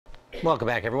Welcome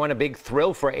back, everyone. A big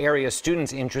thrill for area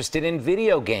students interested in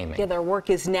video gaming. Yeah, their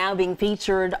work is now being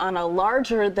featured on a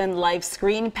larger-than-life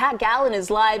screen. Pat Gallen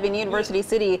is live in University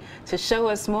City to show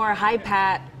us more. Hi,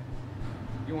 Pat.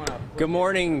 Good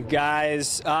morning,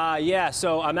 guys.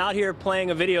 So I'm out here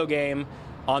playing a video game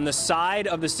on the side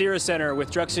of the Cira Center with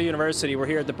Drexel University. We're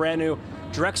here at the brand new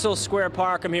Drexel Square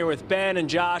Park. I'm here with Ben and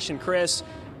Josh and Chris,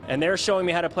 and they're showing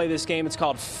me how to play this game. It's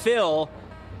called Phil,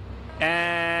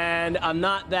 and I'm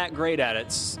not that great at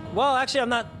it. Well, actually, I'm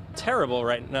not terrible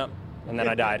right now. And then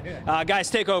I died.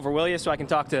 Guys, take over, will you, so I can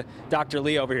talk to Dr.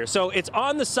 Lee over here. So it's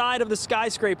on the side of the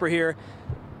skyscraper here.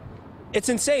 It's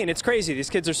insane. It's crazy. These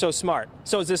kids are so smart.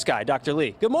 So is this guy, Dr.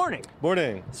 Lee. Good morning.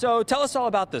 Morning. So tell us all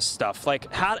about this stuff.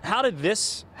 Like, how did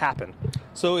this happen?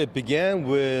 So it began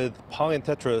with Pong and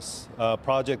Tetris, a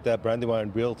project that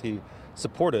Brandywine Realty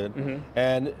supported.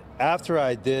 And after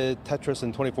I did Tetris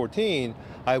in 2014,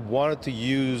 I wanted to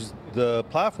use the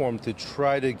platform to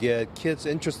try to get kids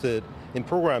interested in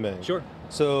programming. Sure.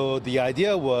 So the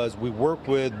idea was we work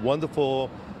with wonderful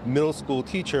middle school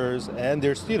teachers and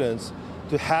their students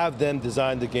to have them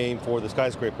design the game for the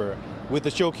skyscraper, with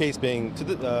the showcase being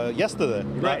yesterday,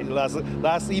 right.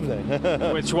 last evening.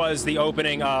 Which was the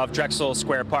opening of Drexel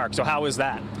Square Park. So how was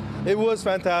that? It was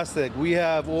fantastic. We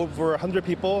have over 100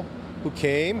 people who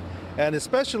came, and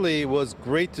especially it was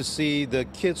great to see the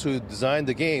kids who designed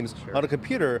the games on a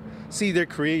computer see their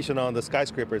creation on the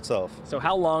skyscraper itself. So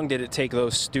how long did it take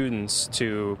those students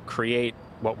to create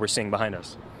what we're seeing behind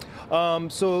us?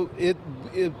 So it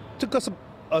took us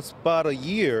about a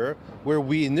year, where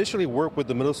we initially worked with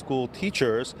the middle school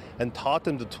teachers and taught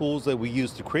them the tools that we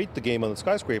used to create the game on the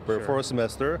skyscraper for a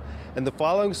semester. And the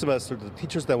following semester, the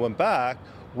teachers that went back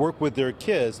worked with their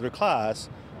kids, their class,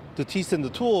 to teach them the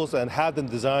tools and have them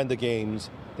design the games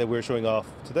that we're showing off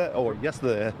today or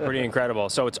yesterday. Pretty incredible.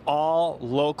 So it's all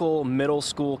local middle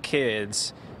school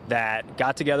kids that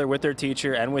got together with their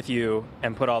teacher and with you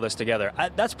and put all this together.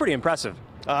 That's pretty impressive.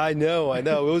 I know. It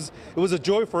was a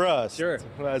joy for us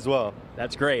as well.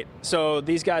 That's great. So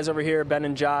these guys over here, Ben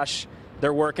and Josh,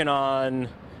 they're working on,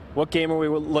 what game are we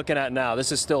looking at now?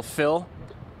 This is still Phil?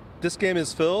 This game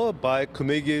is Phil by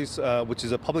Comegis, which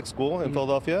is a public school in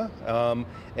Philadelphia.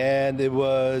 And it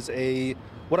was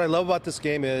what I love about this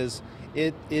game is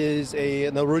it is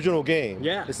an original game.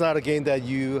 Yeah. It's not a game that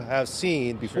you have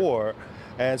seen before.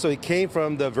 And so it came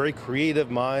from the very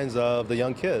creative minds of the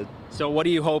young kid. So what do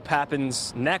you hope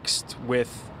happens next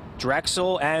with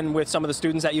Drexel and with some of the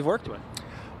students that you've worked with?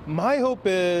 My hope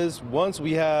is once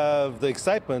we have the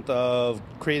excitement of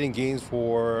creating games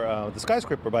for the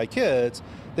skyscraper by kids,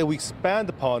 that we expand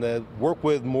upon it, work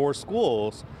with more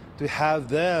schools to have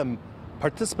them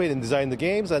participate in designing the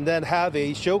games and then have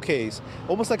a showcase,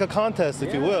 almost like a contest,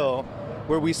 if you will,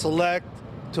 where we select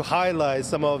to highlight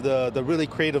some of the really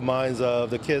creative minds of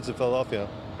the kids in Philadelphia.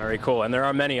 Very cool, and there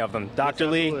are many of them. Dr.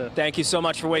 Lee, thank you so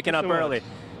much for waking up early.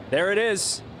 There it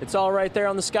is. It's all right there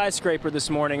on the skyscraper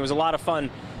this morning. It was a lot of fun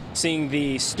seeing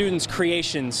the students'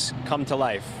 creations come to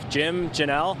life. Jim,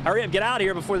 Janelle, hurry up, get out of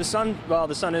here before the sun, well,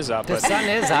 the sun is up. The sun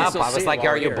is up. I was like,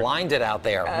 are you blinded out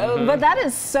there? But that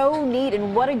is so neat,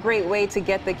 and what a great way to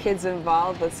get the kids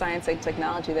involved with science and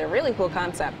technology. They're a really cool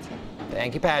concept.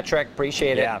 Thank you, Patrick.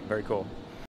 Appreciate it. Yeah, very cool.